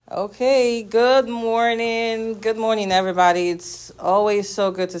Okay, good morning. Good morning, everybody. It's always so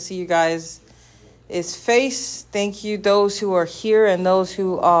good to see you guys. It's Face. Thank you, those who are here and those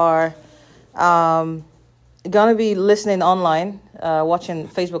who are going to be listening online, watching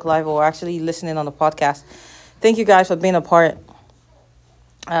Facebook Live or actually listening on the podcast. Thank you guys for being a part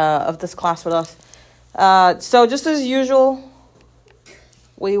of this class with us. So just as usual,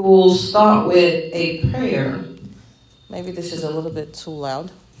 we will start with a prayer. Maybe this is a little bit too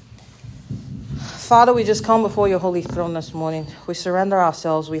loud. Father, we just come before your holy throne this morning. We surrender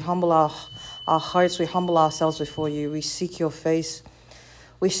ourselves. We humble our hearts. We humble ourselves before you. We seek your face.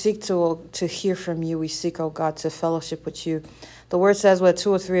 We seek to hear from you. We seek, oh God, to fellowship with you. The word says where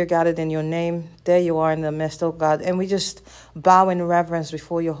 2 or 3 are gathered in your name, there you are in the midst, oh God. And we just bow in reverence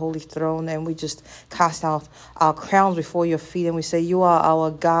before your holy throne. And we just cast out our crowns before your feet. And we say, you are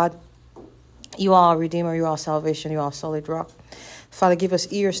our God. You are our Redeemer. You are our salvation. You are our solid rock. Father, give us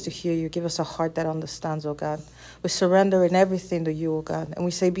ears to hear you. Give us a heart that understands, oh God. We surrender in everything to you, oh God. And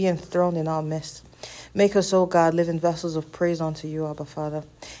we say, be enthroned in our midst. Make us, oh God, living vessels of praise unto you, Abba Father.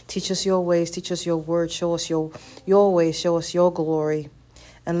 Teach us your ways. Teach us your word. Show us your ways. Show us your glory.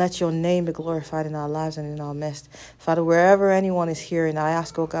 And let your name be glorified in our lives and in our midst. Father, wherever anyone is hearing, I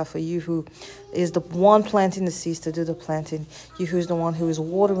ask, oh God, for you who is the one planting the seeds to do the planting. You who is the one who is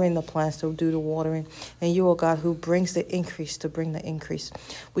watering the plants to do the watering. And you, oh God, who brings the increase to bring the increase.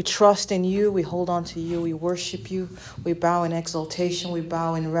 We trust in you. We hold on to you. We worship you. We bow in exaltation. We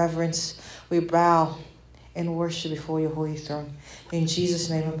bow in reverence. We bow in worship before your holy throne. In Jesus'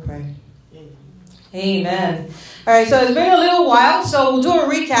 name I pray. Amen. All right, so it's been a little while, so we'll do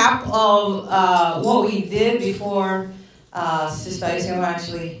a recap of what we did before Sister Isioma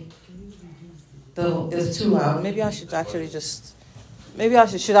actually. It's too loud. Maybe I should actually just.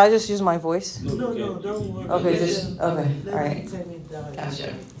 Should I just use my voice? No, don't worry. Okay, all right. Turn it down.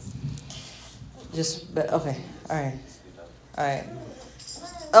 Gotcha. Okay, all right.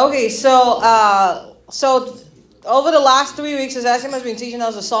 Okay, so over the last 3 weeks, Sister Isioma has been teaching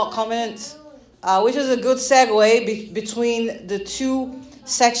us the Salt Covenant. Which is a good segue between the two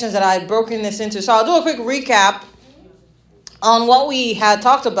sections that I've broken this into. So I'll do a quick recap on what we had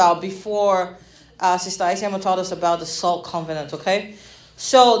talked about before Sister Isioma taught us about the Salt Covenant, okay?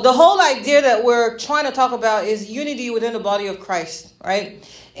 So the whole idea that we're trying to talk about is unity within the body of Christ, right?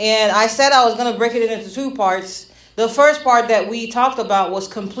 And I said I was going to break it into 2 parts. The first part that we talked about was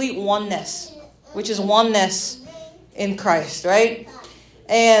complete oneness, which is oneness in Christ, right?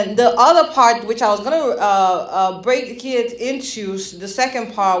 And the other part, which I was going to break it into, the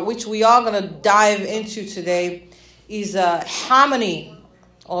second part, which we are going to dive into today, is harmony,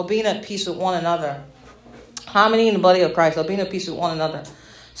 or being at peace with one another. Harmony in the body of Christ, or being at peace with one another.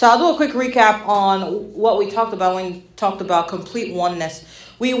 So I'll do a quick recap on what we talked about when we talked about complete oneness.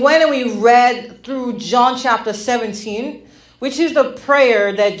 We went and we read through John chapter 17, which is the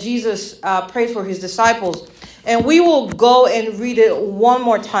prayer that Jesus prayed for his disciples. And we will go and read it one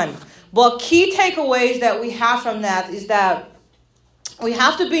more time. But key takeaways that we have from that is that we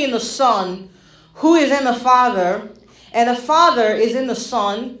have to be in the Son, who is in the Father, and the Father is in the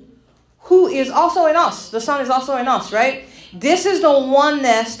Son, who is also in us. The Son is also in us, right? This is the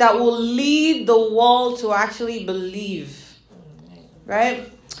oneness that will lead the world to actually believe, right?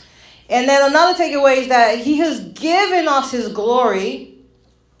 And then another takeaway is that he has given us his glory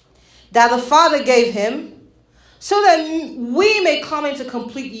that the Father gave him, so that we may come into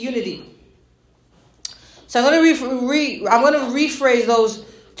complete unity. So I'm going to rephrase those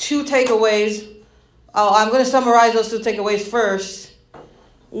 2 takeaways. I'm going to summarize those 2 takeaways first.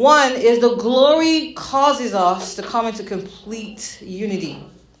 One is the glory causes us to come into complete unity.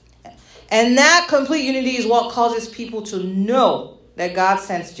 And that complete unity is what causes people to know that God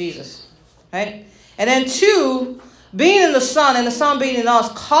sent Jesus. Right? And then 2, being in the Son and the Son being in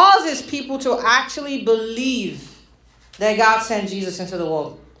us causes people to actually believe that God sent Jesus into the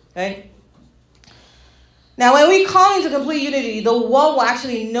world. Right? Now, when we come into complete unity, the world will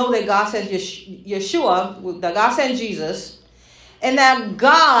actually know that God sent Yeshua, that God sent Jesus, and that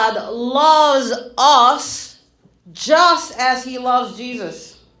God loves us just as he loves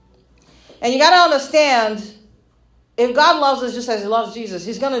Jesus. And you got to understand, if God loves us just as he loves Jesus,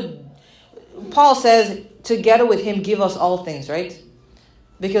 he's going to, Paul says, together with him, give us all things, right?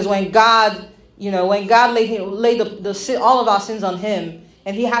 Because when God laid all of our sins on him,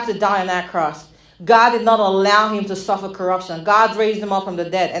 and he had to die on that cross, God did not allow him to suffer corruption. God raised him up from the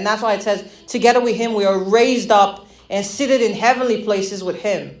dead. And that's why it says, together with him, we are raised up and seated in heavenly places with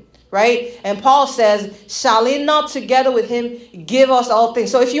him. Right? And Paul says, shall he not together with him give us all things?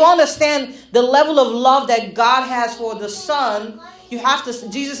 So if you understand the level of love that God has for the Son, You have to,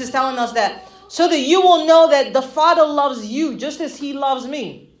 Jesus is telling us that so that you will know that the Father loves you just as he loves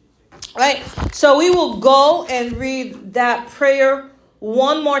me. Right? So we will go and read that prayer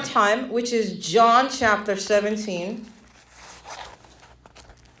one more time, which is John chapter 17.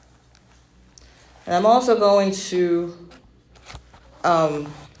 And I'm also going to, I'm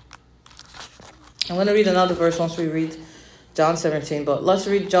going to read another verse once we read John 17. But let's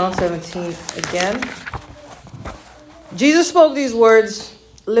read John 17 again. Jesus spoke these words,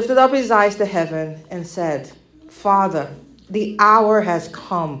 lifted up his eyes to heaven, and said, Father, the hour has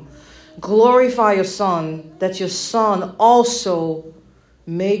come. Glorify your Son, that your Son also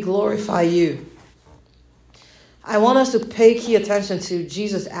may glorify you. I want us to pay key attention to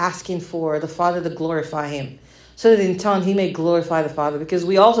Jesus asking for the Father to glorify him, so that in turn he may glorify the Father. Because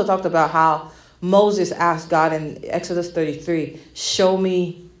we also talked about how Moses asked God in Exodus 33, show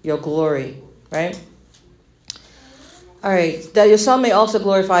me your glory, right? All right, that your Son may also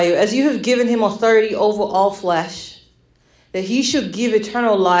glorify you, as you have given him authority over all flesh, that he should give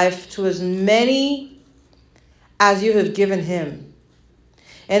eternal life to as many as you have given him.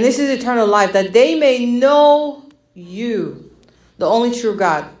 And this is eternal life, that they may know you, the only true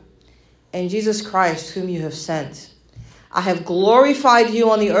God, and Jesus Christ, whom you have sent. I have glorified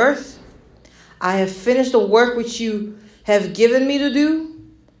you on the earth. I have finished the work which you have given me to do.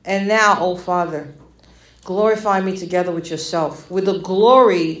 And now, O Father, glorify me together with yourself, with the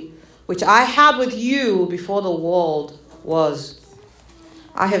glory which I had with you before the world was.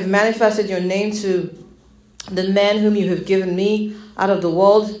 I have manifested your name to the men whom you have given me out of the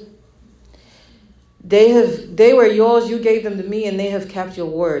world. They were yours, you gave them to me, and they have kept your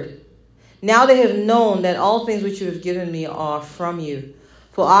word. Now they have known that all things which you have given me are from you.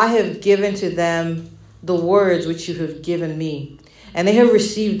 For I have given to them the words which you have given me. And they have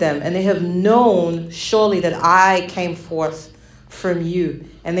received them, and they have known surely that I came forth from you,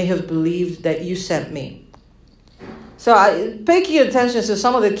 and they have believed that you sent me. So pay key attention to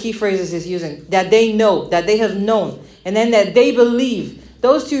some of the key phrases he's using. That they know, that they have known, and then that they believe.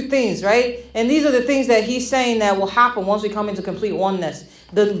 Those two things, right? And these are the things that he's saying that will happen once we come into complete oneness.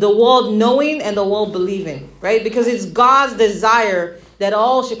 The world knowing and the world believing, right? Because it's God's desire that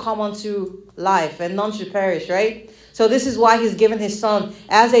all should come unto life and none should perish, right? So this is why he's given his Son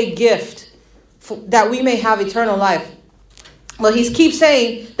as a gift that we may have eternal life. But he keeps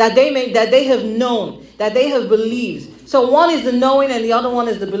saying that they have known, that they have believed. So one is the knowing and the other one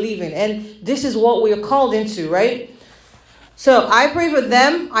is the believing. And this is what we are called into, right? So I pray for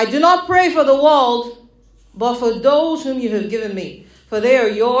them. I do not pray for the world, but for those whom you have given me. For they are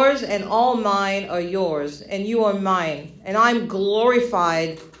yours, and all mine are yours, and you are mine. And I'm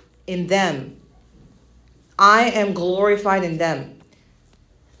glorified in them. I am glorified in them.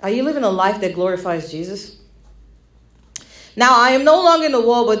 Are you living a life that glorifies Jesus? Now I am no longer in the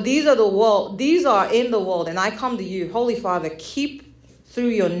world, but these are in the world, and I come to you. Holy Father, keep through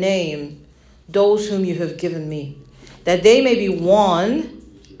your name those whom you have given me, that they may be one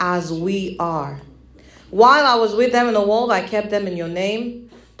as we are. While I was with them in the world, I kept them in your name.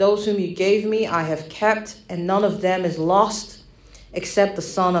 Those whom you gave me, I have kept, and none of them is lost, except the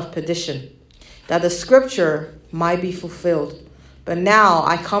son of perdition, that the scripture might be fulfilled. But now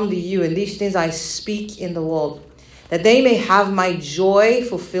I come to you, and these things I speak in the world, that they may have my joy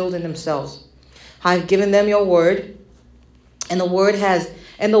fulfilled in themselves. I have given them your word, and the world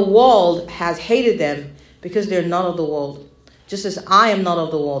has hated them, because they're not of the world, just as I am not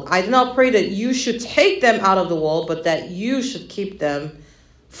of the world. I do not pray that you should take them out of the world, but that you should keep them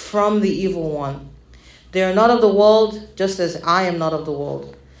from the evil one. They are not of the world, just as I am not of the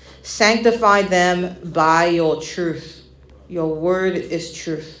world. Sanctify them by your truth. Your word is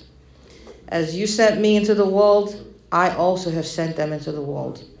truth. As you sent me into the world, I also have sent them into the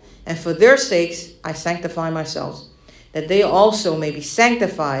world. And for their sakes, I sanctify myself, that they also may be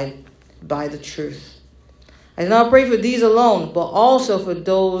sanctified by the truth. I do not pray for these alone, but also for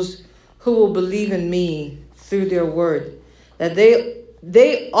those who will believe in me through their word, that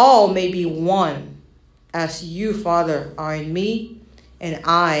they all may be one, as you, Father, are in me, and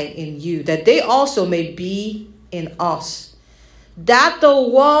I in you, that they also may be in us, that the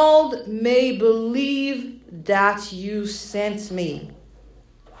world may believe that you sent me.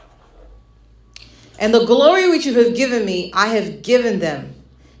 And the glory which you have given me, I have given them,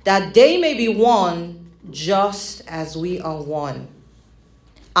 that they may be one, just as we are one.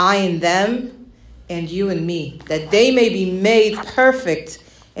 I in them, and you in me, that they may be made perfect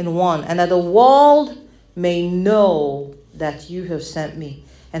in one, and that the world may know that you have sent me,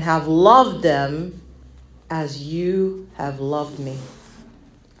 and have loved them as you have loved me.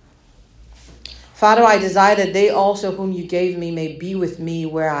 Father, I desire that they also whom you gave me may be with me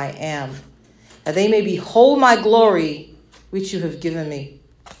where I am, that they may behold my glory, which you have given me.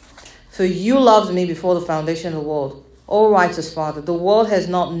 For you loved me before the foundation of the world. O righteous Father, the world has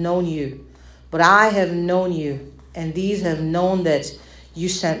not known you, but I have known you, and these have known that you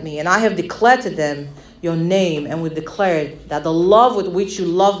sent me. And I have declared to them your name, and will declare that the love with which you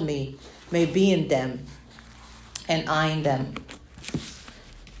love me may be in them, and I in them.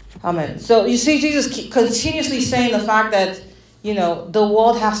 Amen. So you see Jesus continuously saying the fact that, the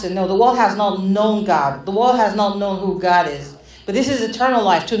world has to know. The world has not known God. The world has not known who God is. But this is eternal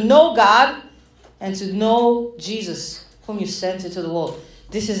life. To know God and to know Jesus, whom you sent into the world.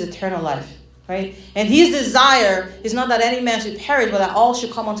 This is eternal life. Right? And his desire is not that any man should perish, but that all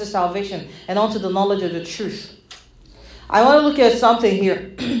should come unto salvation and unto the knowledge of the truth. I want to look at something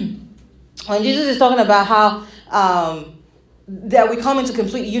here. When Jesus is talking about how that we come into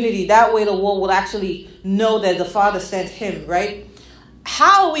complete unity, that way the world will actually know that the Father sent him, right?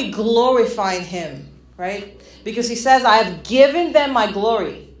 How are we glorifying him, right? Because he says, I have given them my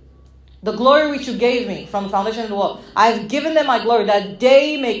glory. The glory which you gave me from the foundation of the world. I have given them my glory that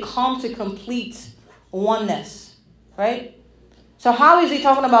they may come to complete oneness. Right? So how is he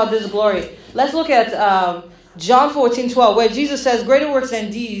talking about this glory? Let's look at John 14:12, where Jesus says, greater works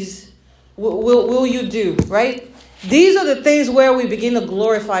than these will you do. Right? These are the things where we begin to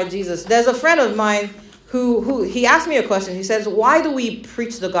glorify Jesus. There's a friend of mine who he asked me a question. He says, why do we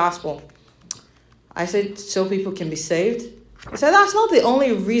preach the gospel? I said, so people can be saved. He said, that's not the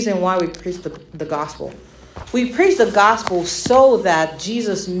only reason why we preach the gospel. We preach the gospel so that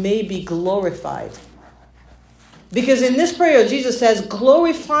Jesus may be glorified. Because in this prayer, Jesus says,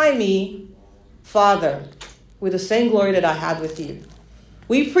 glorify me, Father, with the same glory that I had with you.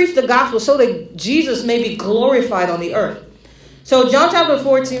 We preach the gospel so that Jesus may be glorified on the earth. So John chapter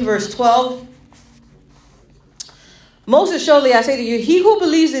 14, verse 12. Most assuredly, I say to you, he who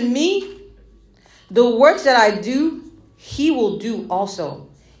believes in me, the works that I do, he will do also.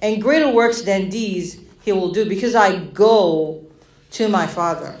 And greater works than these he will do, because I go to my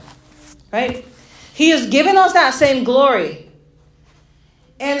Father. Right? He has given us that same glory.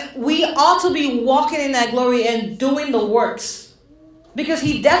 And we ought to be walking in that glory and doing the works. Because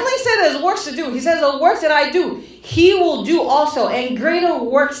he definitely said there's works to do. He says the works that I do, he will do also. And greater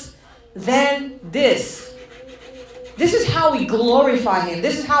works than this. This is how we glorify him.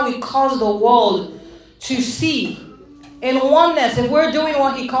 This is how we cause the world to see. In oneness, if we're doing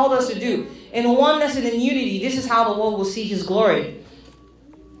what he called us to do, in oneness and in unity, this is how the world will see his glory.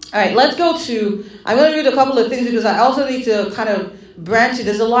 All right, let's go to, I'm going to read a couple of things because I also need to kind of branch it.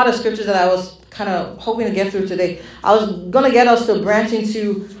 There's a lot of scriptures that I was kind of hoping to get through today. I was going to get us to branch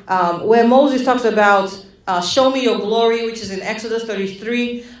into where Moses talks about show me your glory, which is in Exodus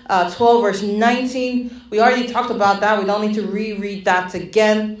 33, 12, verse 19. We already talked about that. We don't need to reread that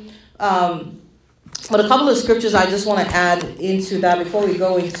again. But a couple of scriptures I just want to add into that before we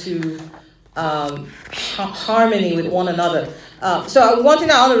go into harmony with one another. So one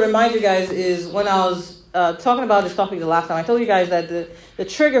thing I want to remind you guys is when I was talking about this topic the last time, I told you guys that the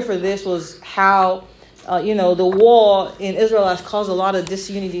trigger for this was how, the war in Israel has caused a lot of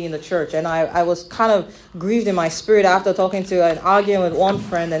disunity in the church. And I was kind of grieved in my spirit after talking to and arguing with one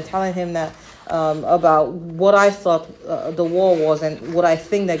friend and telling him that about what I thought the war was and what I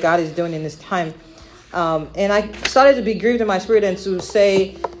think that God is doing in this time. And I started to be grieved in my spirit and to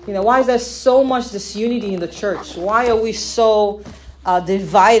say, why is there so much disunity in the church? Why are we so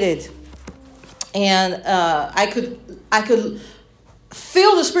divided? And I could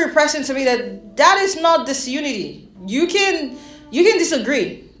feel the Spirit pressing to me that is not disunity. You can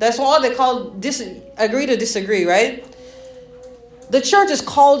disagree. That's what they call agree to disagree, right? The church is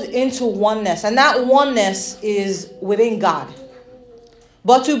called into oneness, and that oneness is within God.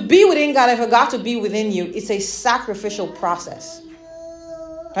 But to be within God and for God to be within you, it's a sacrificial process.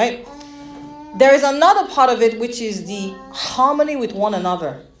 Right? There is another part of it, which is the harmony with one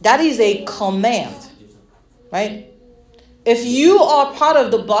another. That is a command. Right? If you are part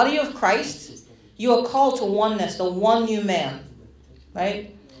of the body of Christ, you are called to oneness, the one new man.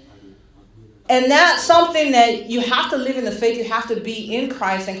 Right? And that's something that you have to live in the faith. You have to be in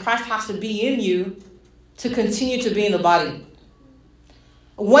Christ, and Christ has to be in you to continue to be in the body.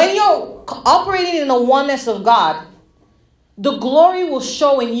 When you're operating in the oneness of God, the glory will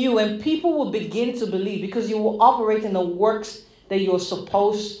show in you and people will begin to believe because you will operate in the works that you're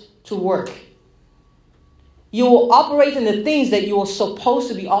supposed to work. You will operate in the things that you are supposed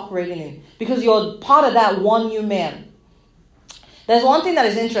to be operating in because you're part of that one new man. There's one thing that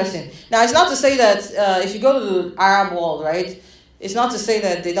is interesting. Now, it's not to say that if you go to the Arab world, right, it's not to say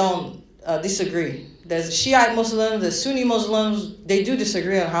that they don't disagree. There's Shiite Muslims, there's Sunni Muslims. They do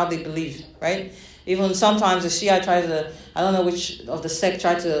disagree on how they believe, right? Even sometimes the Shiite tries to, I don't know which of the sect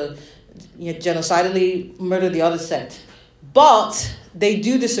tried to genocidally murder the other sect. But they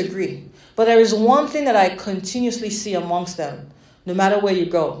do disagree. But there is one thing that I continuously see amongst them, no matter where you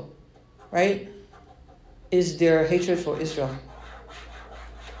go, right? Is their hatred for Israel.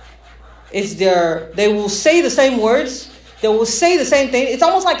 They will say the same words. They will say the same thing. It's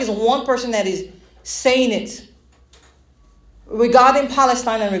almost like it's one person that is saying it regarding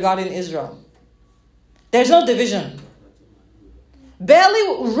Palestine and regarding Israel. There's no division. Rarely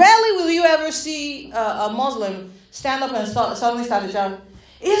will you ever see a Muslim stand up and suddenly start to shout,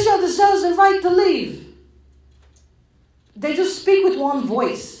 Israel deserves the right to leave. They just speak with one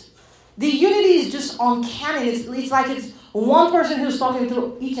voice. The unity is just uncanny. It's like it's one person who's talking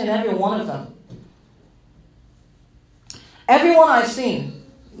to each and every one of them. Everyone I've seen,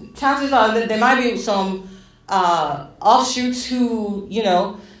 chances are that there might be some offshoots who,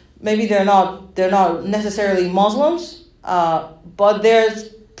 maybe they're not necessarily Muslims, but there's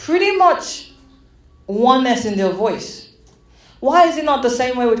pretty much oneness in their voice. Why is it not the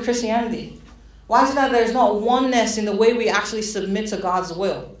same way with Christianity? Why is it that there's not oneness in the way we actually submit to God's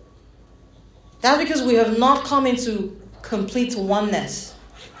will? That's because we have not come into complete oneness.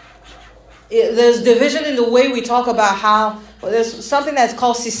 There's division in the way we talk about how there's something that's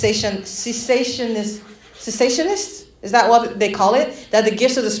called cessationist. Is that what they call it? That the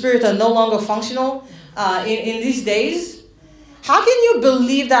gifts of the Spirit are no longer functional in these days? How can you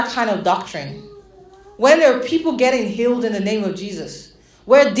believe that kind of doctrine when there are people getting healed in the name of Jesus?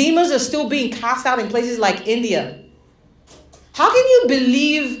 Where demons are still being cast out in places like India? How can you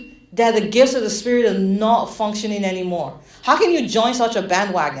believe that the gifts of the Spirit are not functioning anymore? How can you join such a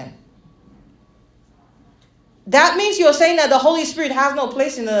bandwagon? That means you're saying that the Holy Spirit has no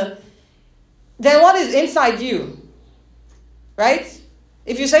place in the... Then what is inside you? Right?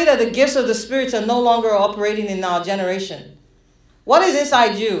 If you say that the gifts of the Spirit are no longer operating in our generation, what is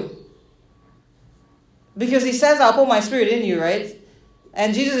inside you? Because he says, I'll put my Spirit in you, right?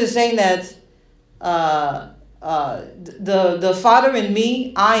 And Jesus is saying that the Father in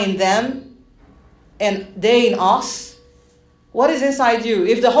me, I in them, and they in us. What is inside you?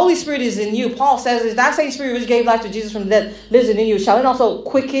 If the Holy Spirit is in you, Paul says, is that same Spirit which gave life to Jesus from the dead lives in you, shall it also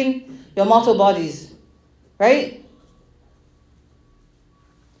quicken your mortal bodies? Right?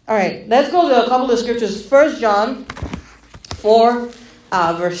 All right, let's go to a couple of scriptures. 1 John 4,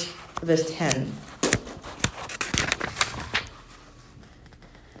 verse 10.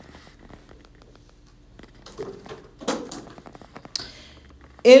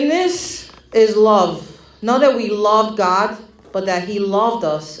 In this is love, not that we loved God, but that he loved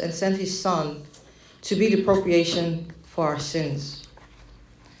us and sent his Son to be the propitiation for our sins.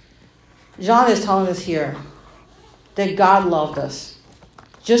 John is telling us here that God loved us.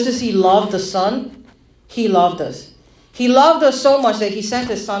 Just as he loved the Son, he loved us. He loved us so much that he sent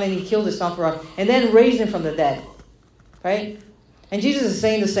his Son and he killed his Son for us and then raised him from the dead. Right? And Jesus is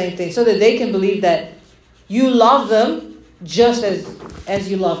saying the same thing so that they can believe that you love them just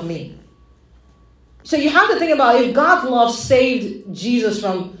as you love me. So you have to think about if God's love saved Jesus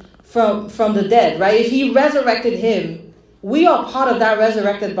from the dead, right? If he resurrected him, we are part of that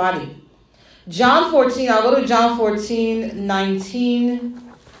resurrected body. John 14, I'll go to John 14,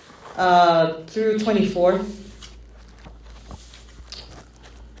 19 through 24.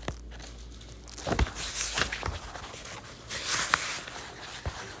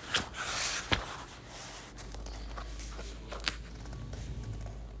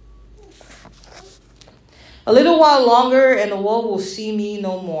 A little while longer and the world will see me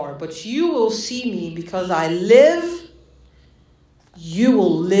no more. But you will see me because I live. You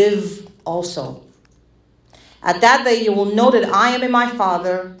will live also. At that day you will know that I am in my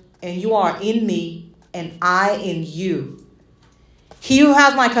Father and you are in me and I in you. He who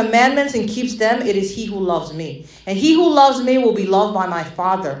has my commandments and keeps them, it is he who loves me. And he who loves me will be loved by my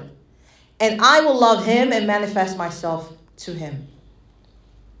Father. And I will love him and manifest myself to him.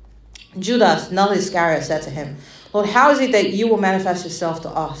 Judas, not Iscariot, said to him, Lord, how is it that you will manifest yourself to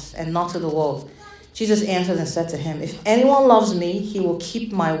us and not to the world? Jesus answered and said to him, if anyone loves me, he will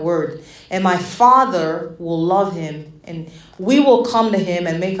keep my word, and my Father will love him, and we will come to him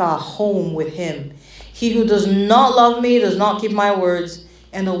and make our home with him. He who does not love me does not keep my words,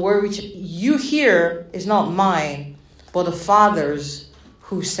 and the word which you hear is not mine, but the Father's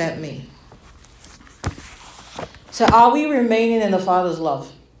who sent me. So are we remaining in the Father's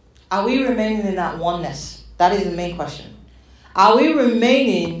love? Are we remaining in that oneness? That is the main question. Are we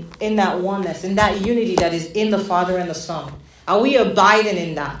remaining in that oneness, in that unity that is in the Father and the Son? Are we abiding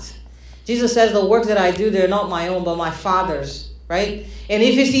in that? Jesus says, the works that I do, they're not my own, but my Father's, right? And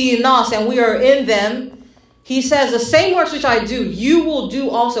if it's in us and we are in them, he says, the same works which I do, you will do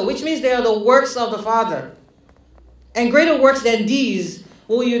also, which means they are the works of the Father. And greater works than these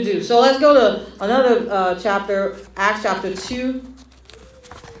will you do. So let's go to another chapter, Acts chapter 2,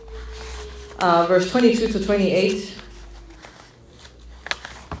 verse 22 to 28.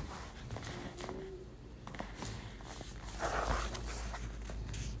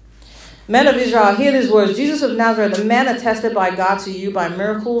 Men of Israel, hear these words. Jesus of Nazareth, a man attested by God to you by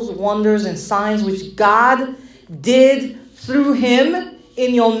miracles, wonders, and signs which God did through him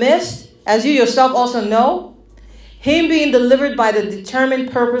in your midst, as you yourself also know. Him being delivered by the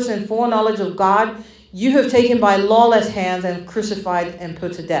determined purpose and foreknowledge of God, you have taken by lawless hands and crucified and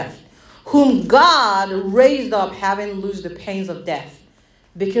put to death, whom God raised up, having loosed the pains of death,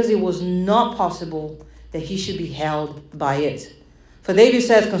 because it was not possible that he should be held by it. For David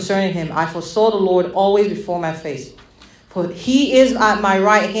says concerning him, I foresaw the Lord always before my face. For he is at my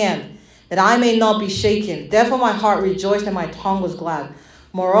right hand, that I may not be shaken. Therefore my heart rejoiced and my tongue was glad.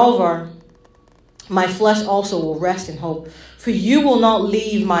 Moreover, my flesh also will rest in hope. For you will not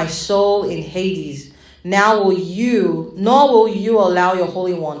leave my soul in Hades. Nor will you allow your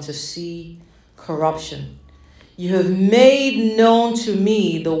Holy One to see corruption. You have made known to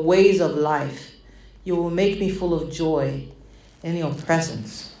me the ways of life. You will make me full of joy in your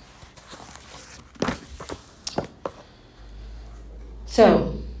presence.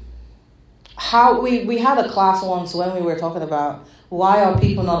 So, how we had a class once when we were talking about why are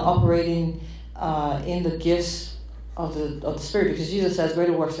people not operating in the gifts of the Spirit, because Jesus says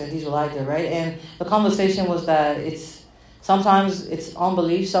greater works than these will I do, right? And the conversation was that sometimes it's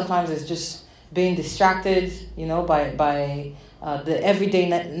unbelief, sometimes it's just being distracted, by the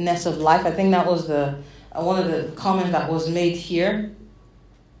everydayness of life. I think that was one of the comments that was made here.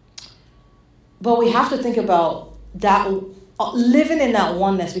 But we have to think about that, living in that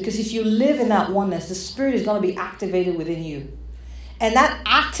oneness, because if you live in that oneness, the Spirit is going to be activated within you. And that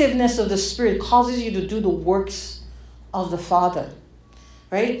activeness of the Spirit causes you to do the works of the Father,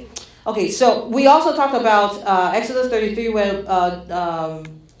 right? Okay, so we also talked about Exodus 33, where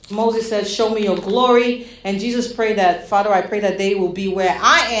Moses says, show me your glory. And Jesus prayed that, Father, I pray that they will be where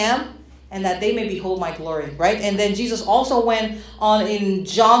I am, and that they may behold my glory, right? And then Jesus also went on in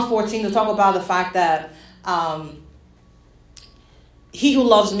John 14 to talk about the fact that he who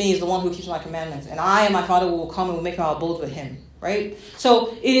loves me is the one who keeps my commandments. And I and my Father will come and will make our abode with him, right?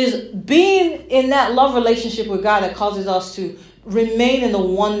 So it is being in that love relationship with God that causes us to remain in the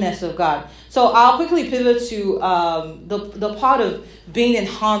oneness of God. So I'll quickly pivot to the part of being in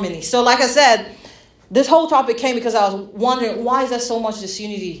harmony. So like I said, this whole topic came because I was wondering, why is there so much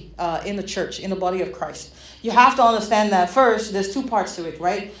disunity in the church, in the body of Christ? You have to understand that first, there's two parts to it,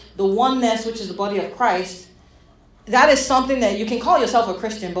 right? The oneness, which is the body of Christ, that is something that you can call yourself a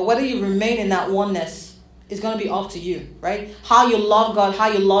Christian, but whether you remain in that oneness is going to be up to you, right? How you love God, how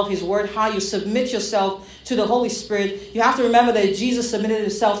you love his word, how you submit yourself to the Holy Spirit. You have to remember that Jesus submitted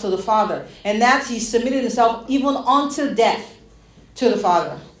himself to the Father, and that he submitted himself even unto death to the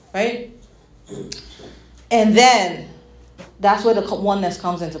Father, right? And then that's where the oneness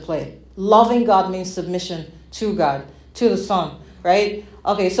comes into play. Loving God means submission to God, to the Son, right?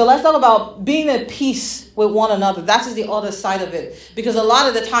 Okay, so let's talk about being at peace with one another. That is the other side of it. Because a lot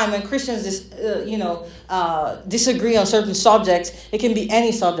of the time when Christians disagree on certain subjects, it can be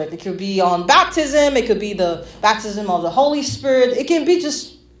any subject. It could be on baptism. It could be the baptism of the Holy Spirit. It can be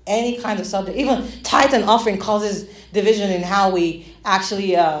just any kind of subject. Even tithe and offering causes division in how we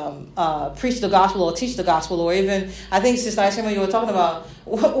actually preach the gospel or teach the gospel. Or even, I think, Sister Aishima, you were talking about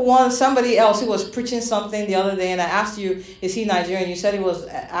somebody else who was preaching something the other day, and I asked you, is he Nigerian? You said he was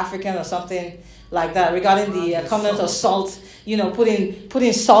African or something like that, regarding the covenant of salt,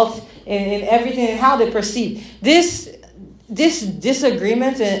 putting salt in everything and how they perceive. This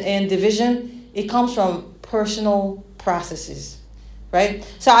disagreement and division, it comes from personal processes. Right?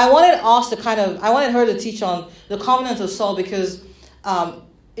 So I wanted her to teach on the covenant of salt, because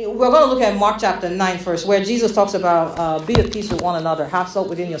we're going to look at Mark chapter 9 first, where Jesus talks about be at peace with one another, have salt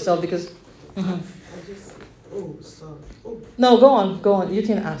within yourself, because... No, go on. You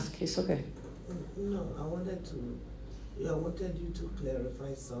can ask. It's okay. No, I wanted you to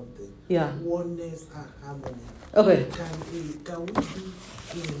clarify something. Yeah. Oneness and harmony. Okay. Can we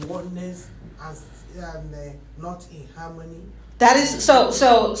be in oneness and not in harmony? That is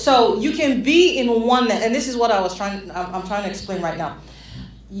so you can be in oneness, and this is what I'm trying to explain right now.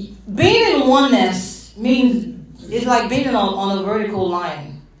 Being in oneness means it's like being on a vertical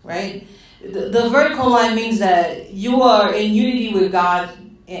line, right? The vertical line means that you are in unity with God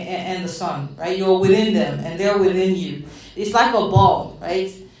and the Son, right? You're within them, and they're within you. It's like a ball,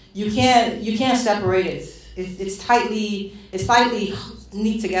 right? You can't separate it. It's tightly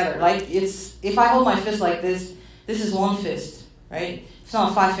knit together. Like if I hold my fist like this is one fist, right? It's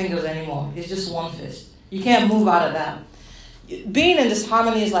not 5 fingers anymore. It's just one fist. You can't move out of that. Being in this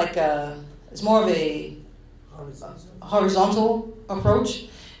harmony is like it's more of a horizontal approach,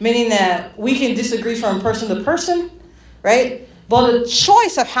 meaning that we can disagree from person to person, right? But the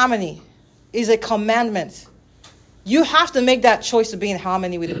choice of harmony is a commandment. You have to make that choice to be in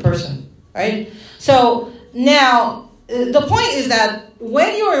harmony with the person, right? So now, the point is that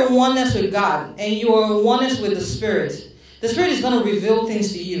when you're in oneness with God and you're in oneness with the Spirit is going to reveal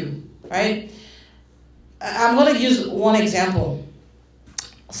things to you, right? I'm going to use one example.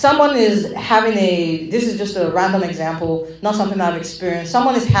 Someone is having this is just a random example, not something I've experienced.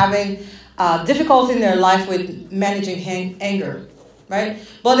 Someone is having difficulty in their life with managing anger, right?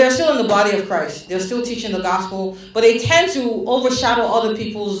 But they're still in the body of Christ. They're still teaching the gospel, but they tend to overshadow other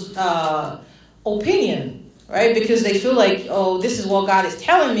people's opinion, right? Because they feel like, oh, this is what God is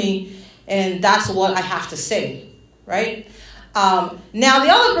telling me, and that's what I have to say, right? Now the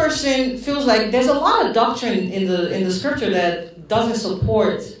other person feels like there's a lot of doctrine in the scripture that doesn't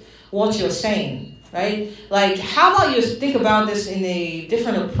support what you're saying, right? Like, how about you think about this in a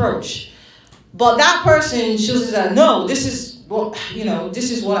different approach? But that person chooses that, no, this is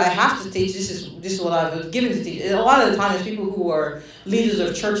what I have to teach. This is what I've been given to teach. A lot of the time, there's people who are leaders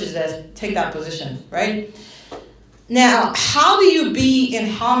of churches that take that position, right? Now, how do you be in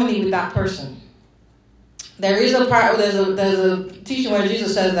harmony with that person? There's a teaching where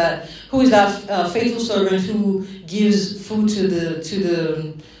Jesus says that who is that faithful servant who gives food to the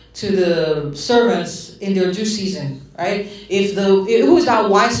servants in their due season, right? Who is that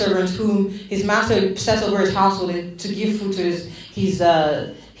wise servant whom his master sets over his household to give food to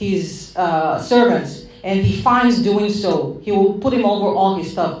his servants, and he finds doing so, he will put him over all his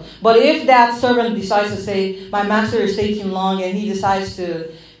stuff. But if that servant decides to say, my master is taking long, and he decides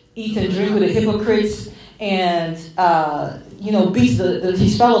to eat and drink with the hypocrites, and beats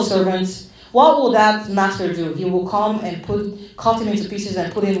his fellow servants, what will that master do? He will come and cut him into pieces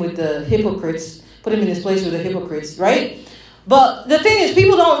and put him with the hypocrites, put him in his place with the hypocrites, right? But the thing is,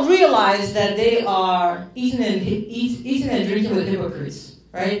 people don't realize that they are eating and drinking with hypocrites,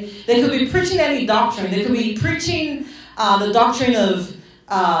 right? They could be preaching any doctrine. They could be preaching the doctrine of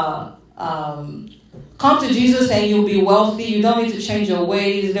come to Jesus and you'll be wealthy. You don't need to change your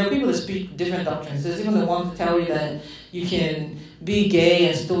ways. There are people that speak different doctrines. There's even the ones that tell you that you can be gay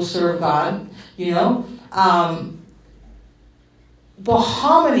and still serve God, But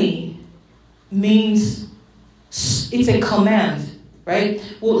harmony means it's a command, right?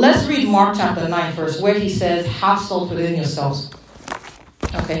 Well, let's read Mark chapter 9 first, where he says, have salt within yourselves.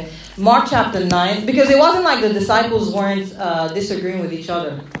 Okay, Mark chapter 9, because it wasn't like the disciples weren't disagreeing with each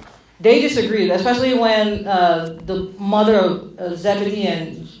other. They disagreed, especially when the mother of Zebedee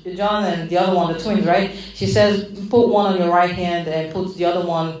and John and the other one, the twins, right? She says, put one on your right hand and put the other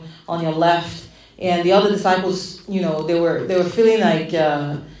one on your left. And the other disciples, they were feeling like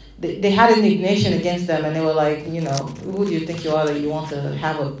they had indignation against them, and they were like, who do you think you are that you want to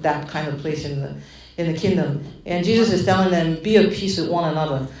have that kind of place in the kingdom? And Jesus is telling them, be at peace with one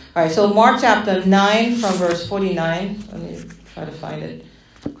another. All right, so Mark chapter 9 from verse 49. Let me try to find it.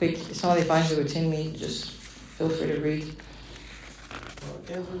 Quick, if somebody finds it within me, just feel free to read.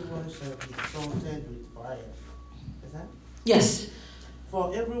 For everyone shall be salted with fire. Is that? Yes.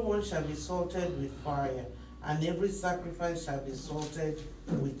 For everyone shall be salted with fire, and every sacrifice shall be salted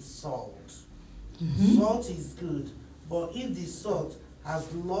with salt. Mm-hmm. Salt is good, but if the salt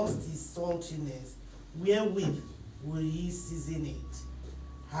has lost its saltiness, wherewith will ye season it?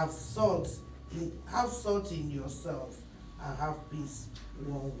 Have salt in yourselves, and have peace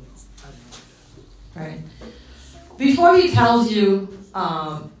one with another. Right. Before he tells you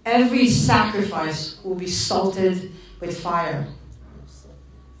every sacrifice will be salted with fire,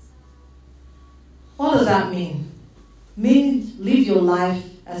 what does that mean? Means live your life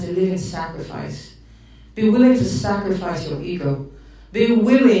as a living sacrifice. Be willing to sacrifice your ego. Be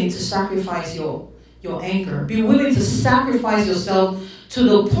willing to sacrifice your anger. Be willing to sacrifice yourself to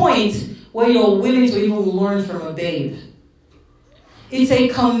the point where you're willing to even learn from a babe. It's a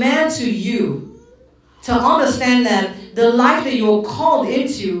command to you to understand that the life that you're called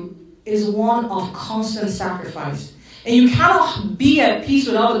into is one of constant sacrifice. And you cannot be at peace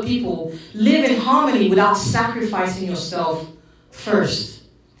with other people, live in harmony without sacrificing yourself first.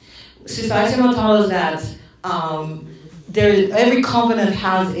 Sister Aisha taught us that every covenant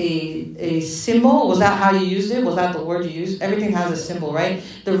has a symbol. Was that how you used it? Was that the word you used? Everything has a symbol, right?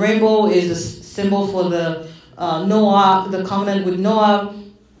 The rainbow is a symbol for the Noah, the covenant with Noah.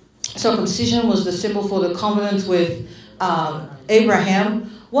 Circumcision was the symbol for the covenant with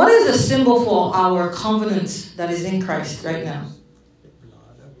Abraham. What is the symbol for our covenant that is in Christ right now?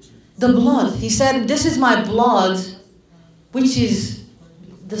 The blood. He said, "This is my blood, which is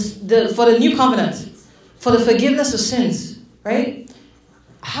for the new covenant, for the forgiveness of sins." Right?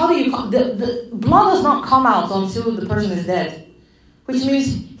 How do you? The blood does not come out until the person is dead, which means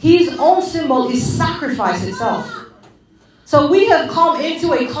his own symbol is sacrifice itself. So we have come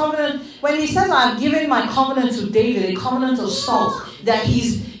into a covenant. When he says, "I have given my covenant to David, a covenant of salt, that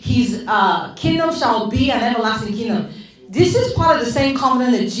his kingdom shall be an everlasting kingdom." This is part of the same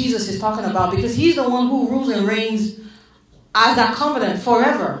covenant that Jesus is talking about, because he's the one who rules and reigns as that covenant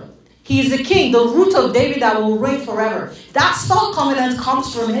forever. He is the king, the root of David that will reign forever. That salt covenant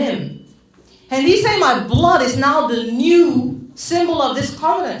comes from him. And he's saying, my blood is now the new symbol of this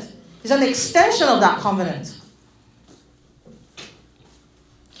covenant. It's an extension of that covenant.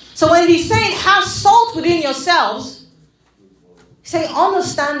 So when he's saying, have salt within yourselves, he's saying,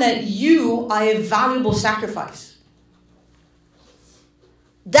 understand that you are a valuable sacrifice.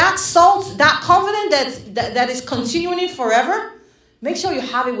 That salt, that covenant that is continuing forever, make sure you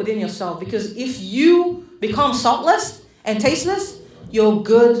have it within yourself. Because if you become saltless and tasteless, you're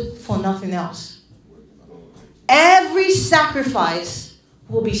good for nothing else. Every sacrifice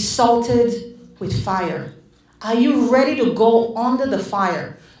will be salted with fire. Are you ready to go under the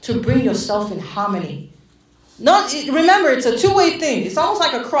fire to bring yourself in harmony? Remember, it's a two-way thing. It's almost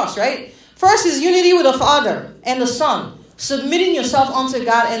like a cross, right? First is unity with the Father and the Son. Submitting yourself unto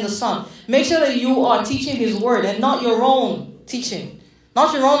God and the Son. Make sure that you are teaching his word and not your own teaching.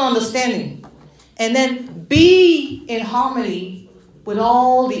 Not your own understanding. And then be in harmony with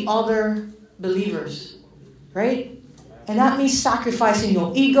all the other believers. Right? And that means sacrificing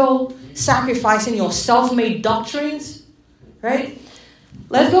your ego, sacrificing your self-made doctrines. Right?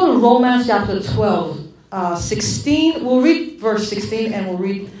 Let's go to Romans chapter 12. 16. We'll read verse 16 and we'll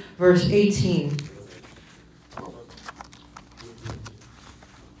read verse 18.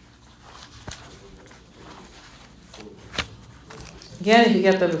 Again, if you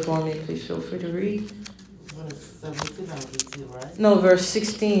get that before me, please feel free to read. Verse 17 and 18, right? No, verse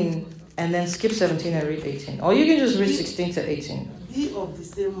 16, and then skip 17 and read 18. Or you can just read 16 to 18. Be of the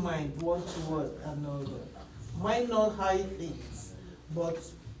same mind one toward another. Mind not high things, but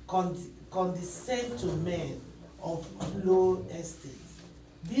condescend to men of low estate.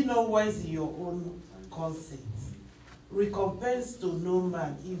 Be not wise in your own conceit. Recompense to no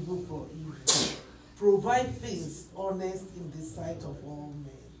man evil for evil. Provide things honest in the sight of all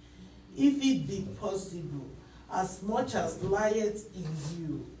men. If it be possible, as much as lieth in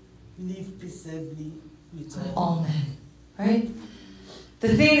you, live peaceably with all men. Right? The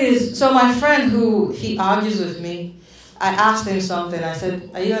thing is, so my friend he argues with me, I asked him something. I said,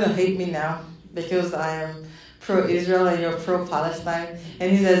 are you going to hate me now because I am pro-Israel and you're pro-Palestine?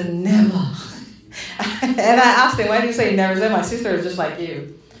 And he says, never. And I asked him, why did you say never? He said, my sister is just like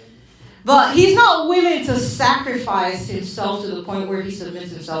you. But he's not willing to sacrifice himself to the point where he submits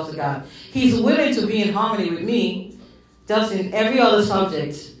himself to God. He's willing to be in harmony with me, just in every other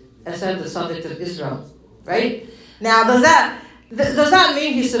subject, except the subject of Israel. Right? Now, does that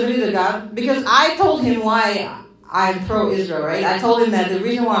mean he's submitted to God? Because I told him why I'm pro-Israel, right? I told him that the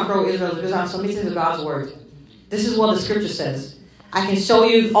reason why I'm pro-Israel is because I'm submitting to God's word. This is what the scripture says. I can show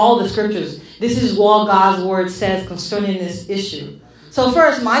you all the scriptures. This is what God's word says concerning this issue. So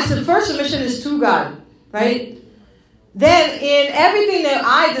first, my first submission is to God, right? Then in everything that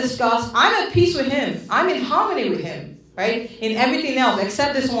I discuss, I'm at peace with him. I'm in harmony with him, right? In everything else,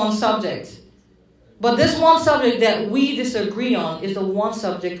 except this one subject. But this one subject that we disagree on is the one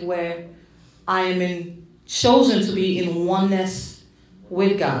subject where I am chosen to be in oneness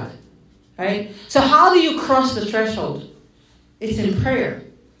with God, right? So how do you cross the threshold? It's in prayer.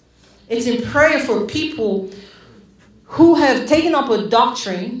 It's in prayer for people who have taken up a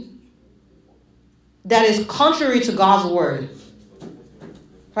doctrine that is contrary to God's word.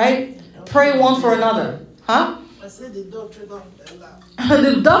 Right? Pray one for another. Huh? I said the doctrine of Balaam.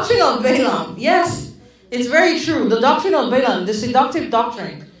 The doctrine of Balaam. Yes. It's very true. The doctrine of Balaam, the seductive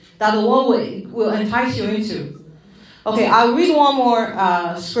doctrine that the world will entice you into. Okay, I'll read one more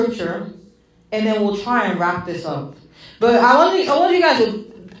scripture and then we'll try and wrap this up. But I want you guys to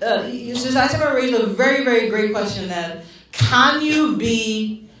Sister Isabel raised a very, very great question that can you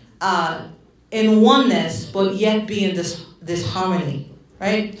be in oneness but yet be in this harmony,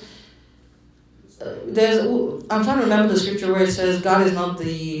 right? I'm trying to remember the scripture where it says God is not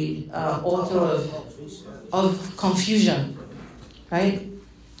the author of confusion, right?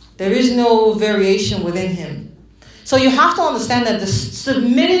 There is no variation within him. So you have to understand that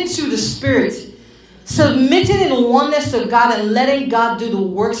submitting to the Spirit, submitting in oneness to God and letting God do the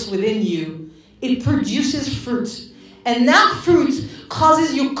works within you, it produces fruit. And that fruit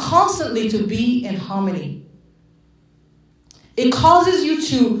causes you constantly to be in harmony. It causes you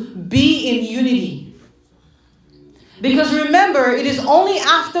to be in unity. Because remember, it is only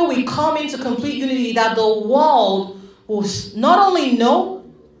after we come into complete unity that the world will not only know,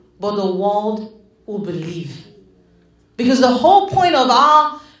 but the world will believe. Because the whole point of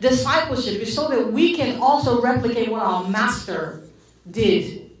our discipleship is so that we can also replicate what our master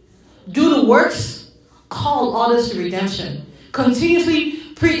did. Do the works, call others to redemption. Continuously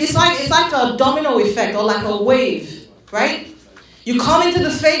it's like a domino effect or like a wave, right? You come into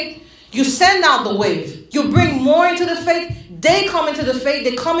the faith, you send out the wave. You bring more into the faith, they come into the faith,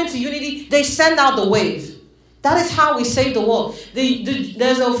 they come into unity, they send out the wave. That is how we save the world.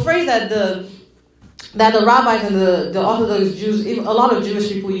 There's a phrase that the rabbis and the Orthodox Jews, even a lot of Jewish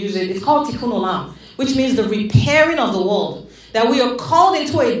people use it. It's called tikkun olam, which means the repairing of the world. That we are called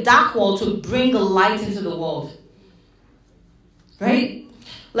into a dark world to bring the light into the world. Right?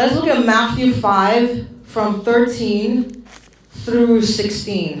 Let's look at Matthew 5 from 13 through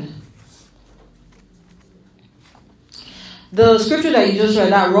 16. The scripture that you just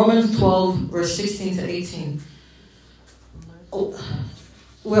read, that Romans 12, verse 16 to 18.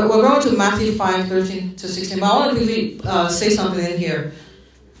 We're going to Matthew 5, 13 to 16, but I want to quickly say something in here.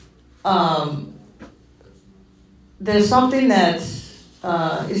 There's something that,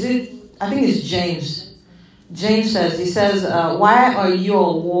 I think it's James. James says, why are you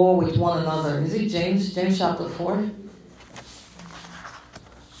at war with one another? Is it James? James chapter 4?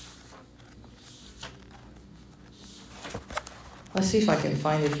 Let's see if I can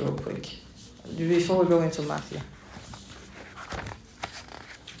find it real quick before we go into Matthew.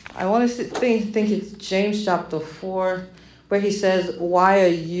 I want to think it's James chapter 4, where he says, why are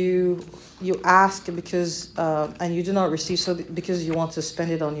you ask because and you do not receive, so because you want to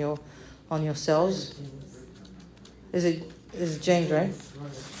spend it on yourselves. Is James, right?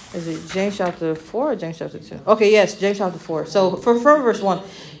 Is it James chapter 4 or James chapter 2? Okay, yes, James chapter 4. So from verse 1,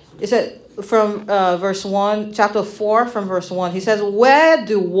 it said from verse 1, chapter 4 from verse 1, he says, where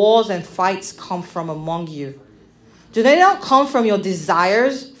do wars and fights come from among you? Do they not come from your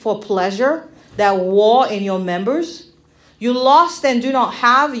desires for pleasure that war in your members? You lust and do not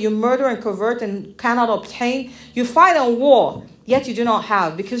have. You murder and covet and cannot obtain. You fight and war, yet you do not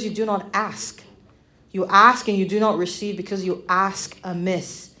have, because you do not ask. You ask and you do not receive, because you ask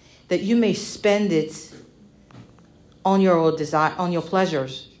amiss, that you may spend it on your desire, on your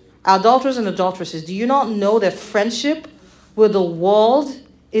pleasures. Adulterers and adulteresses, do you not know that friendship with the world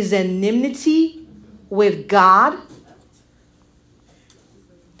is enmity with God?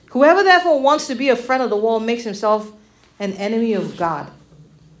 Whoever therefore wants to be a friend of the world makes himself an enemy of God.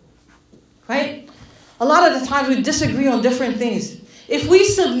 Right? A lot of the times we disagree on different things. If we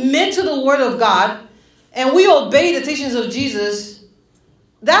submit to the word of God and we obey the teachings of Jesus,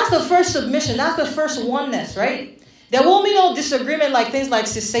 that's the first submission. That's the first oneness, right? There won't be no disagreement like things like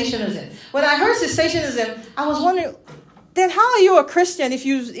cessationism. When I heard cessationism, I was wondering, then how are you a Christian if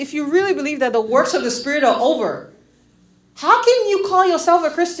you really believe that the works of the Spirit are over? How can you call yourself a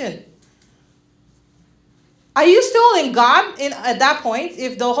Christian? Are you still in God at that point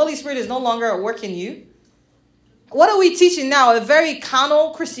if the Holy Spirit is no longer at work in you? What are we teaching now? A very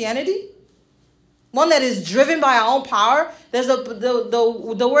carnal Christianity? One that is driven by our own power? There's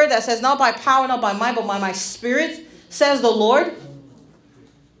the word that says, not by power, not by might, but by my Spirit, says the Lord.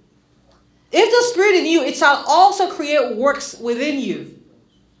 If the Spirit in you, it shall also create works within you.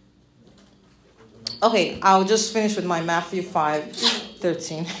 Okay, I'll just finish with my Matthew 5,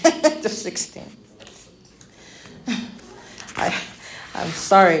 13 to 16. I'm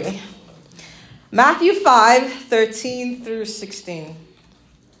sorry. Matthew 5, 13 through 16.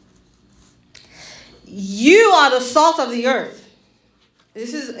 You are the salt of the earth.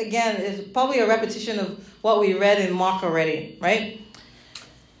 This is, again, is probably a repetition of what we read in Mark already, right?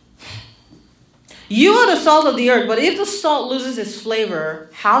 You are the salt of the earth, but if the salt loses its flavor,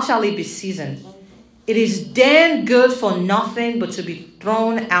 how shall it be seasoned? It is then good for nothing but to be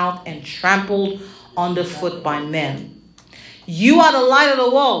thrown out and trampled underfoot by men. You are the light of the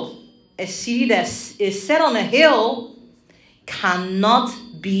world. A city that is set on a hill cannot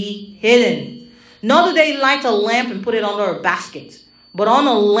be hidden. Nor do they light a lamp and put it under a basket, but on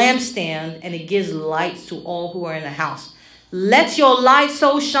a lampstand, and it gives light to all who are in the house. Let your light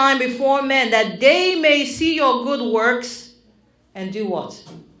so shine before men that they may see your good works and do what?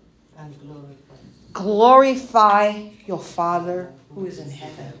 And glorify your Father who is in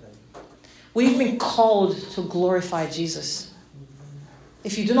heaven. We've been called to glorify Jesus.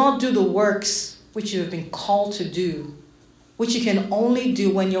 If you do not do the works which you have been called to do, which you can only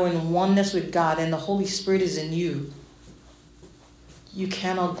do when you're in oneness with God and the Holy Spirit is in you, you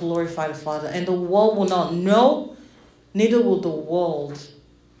cannot glorify the Father. And the world will not know, neither will the world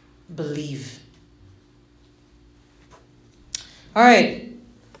believe. All right.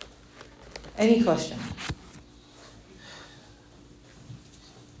 Any question?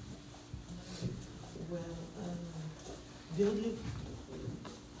 Well,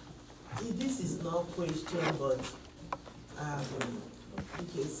 this is not question, but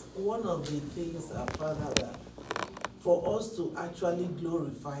because one of the things, Father, that for us to actually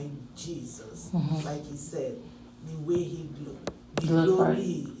glorify Jesus, like he said, the way he the glory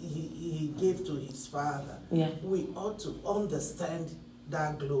he gave to his Father, we ought to understand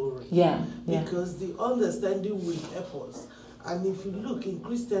that glory. Because the understanding will help us. And if you look in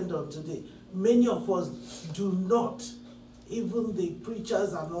Christendom today, many of us do not, even the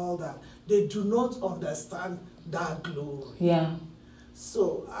preachers and all that, they do not understand that glory.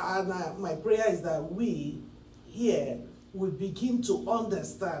 So, and my prayer is that we here will begin to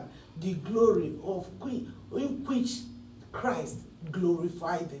understand the glory of in which Christ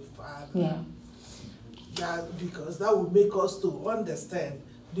glorified the Father. That, because that will make us to understand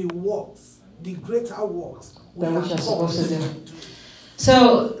the works, the greater works that which are supposed to do.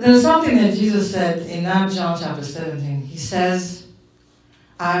 So there's something that Jesus said in that John chapter 17. He says,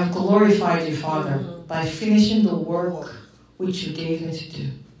 I have glorified you, Father, by finishing the work which you gave me to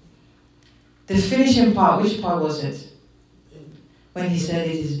do. The finishing part, which part was it? When he said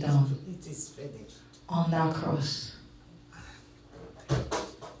it is done. It is finished. On that cross.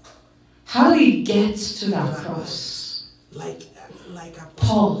 How did he get to that cross? Like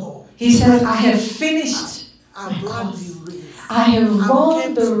Paul. He says, I have finished. I have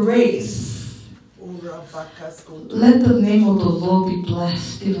run the race. Let the name of the Lord be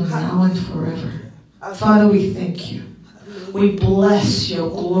blessed even now and forever. Father, we thank you. We bless your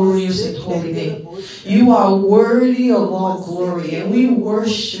glorious and holy name. You are worthy of all glory, and we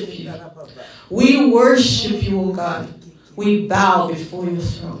worship you. We worship you, O God. We bow before your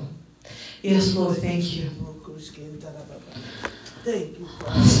throne. Yes, Lord, thank you.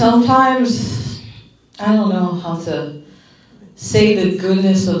 Sometimes I don't know how to say the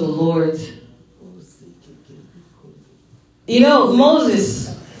goodness of the Lord. You know, Moses,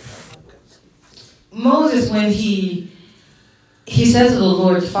 when he said to the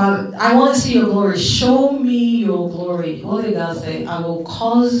Lord, Father, I want to see your glory. Show me your glory. What did God say? I will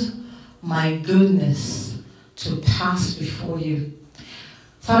cause my goodness to pass before you.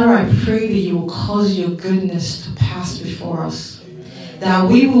 Father, I pray that you will cause your goodness to pass before us. That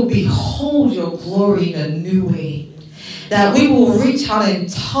we will behold your glory in a new way. That we will reach out and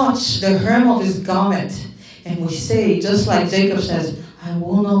touch the hem of his garment. And we say, just like Jacob says, I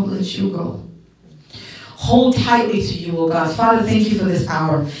will not let you go. Hold tightly to you, O God. Father, thank you for this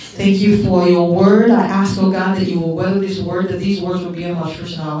hour. Thank you for your word. I ask, O God, that you will weather this word, that these words will be in our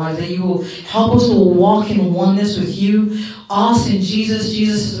church in our lives, that you will help us to walk in oneness with you. Us in Jesus,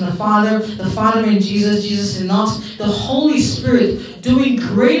 Jesus is in the Father in Jesus, Jesus in us, the Holy Spirit doing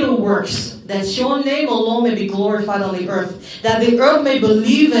greater works, that your name alone may be glorified on the earth, that the earth may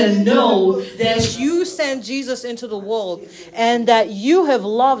believe and know that you sent Jesus into the world, and that you have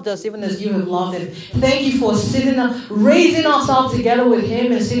loved us even as you have loved him. Thank you for raising us up together with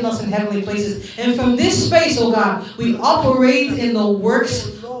him and sitting us in heavenly places. And from this space, oh God, we operate in the works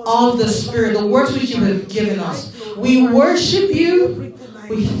of the Spirit, the works which you have given us. We worship you.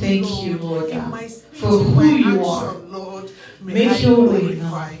 We thank you, Lord God, for who you are. Make your way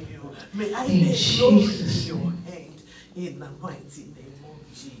known. In Jesus' name. In the mighty name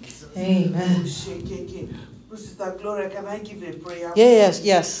of Jesus. Amen. Sister Gloria, can I give a prayer? Yes.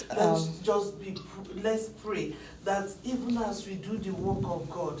 Let's pray that even as we do the work of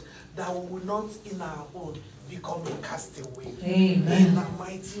God, that we will not in our own become a castaway. Amen. In the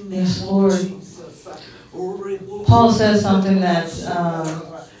mighty name of Jesus. Paul says something that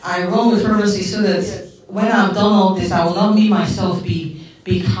I run with fervency, so that when I've done all this, I will not me myself be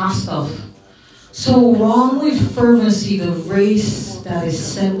cast off. So run with fervency the race that is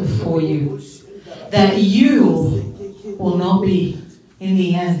set before you, that you will not be in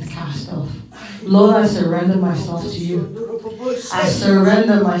the end cast off. Lord, I surrender myself to you. I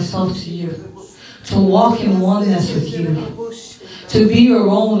surrender myself to you, to walk in oneness with you, to be your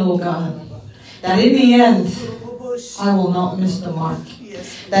own, oh God, that in the end I will not miss the mark.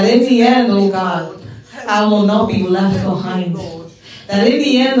 That in the end, oh God, I will not be left behind. That in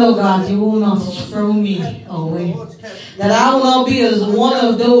the end, oh God, you will not throw me away. That I will not be as one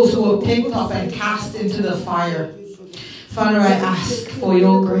of those who are picked up and cast into the fire. Father, I ask for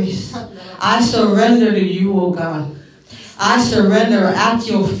your grace. I surrender to you, oh God. I surrender at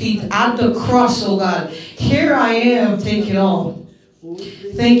your feet, at the cross, oh God. Here I am, take it all.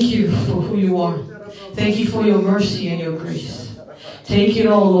 Thank you for who you are. Thank you for your mercy and your grace. Take it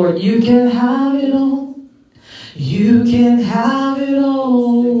all, Lord. You can have it all. You can have it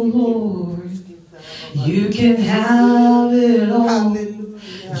all, Lord. You can have it all.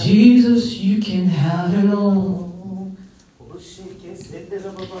 Jesus, you can have it all.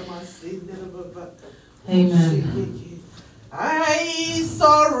 Amen. I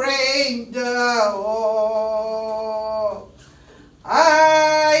surrender all.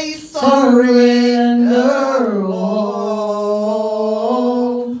 I surrender all.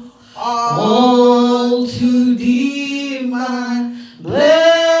 All to thee, my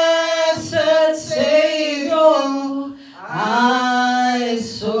blessed Savior. I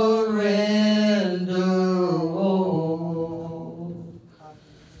surrender all.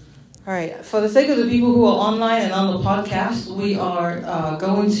 All right. For the sake of the people who are online and on the podcast, we are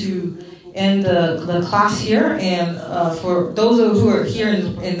going to end the class here. And for those who are here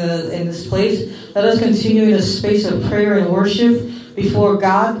in this place, let us continue in a space of prayer and worship before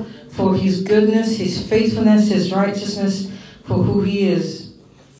God for His goodness, His faithfulness, His righteousness, for who He is.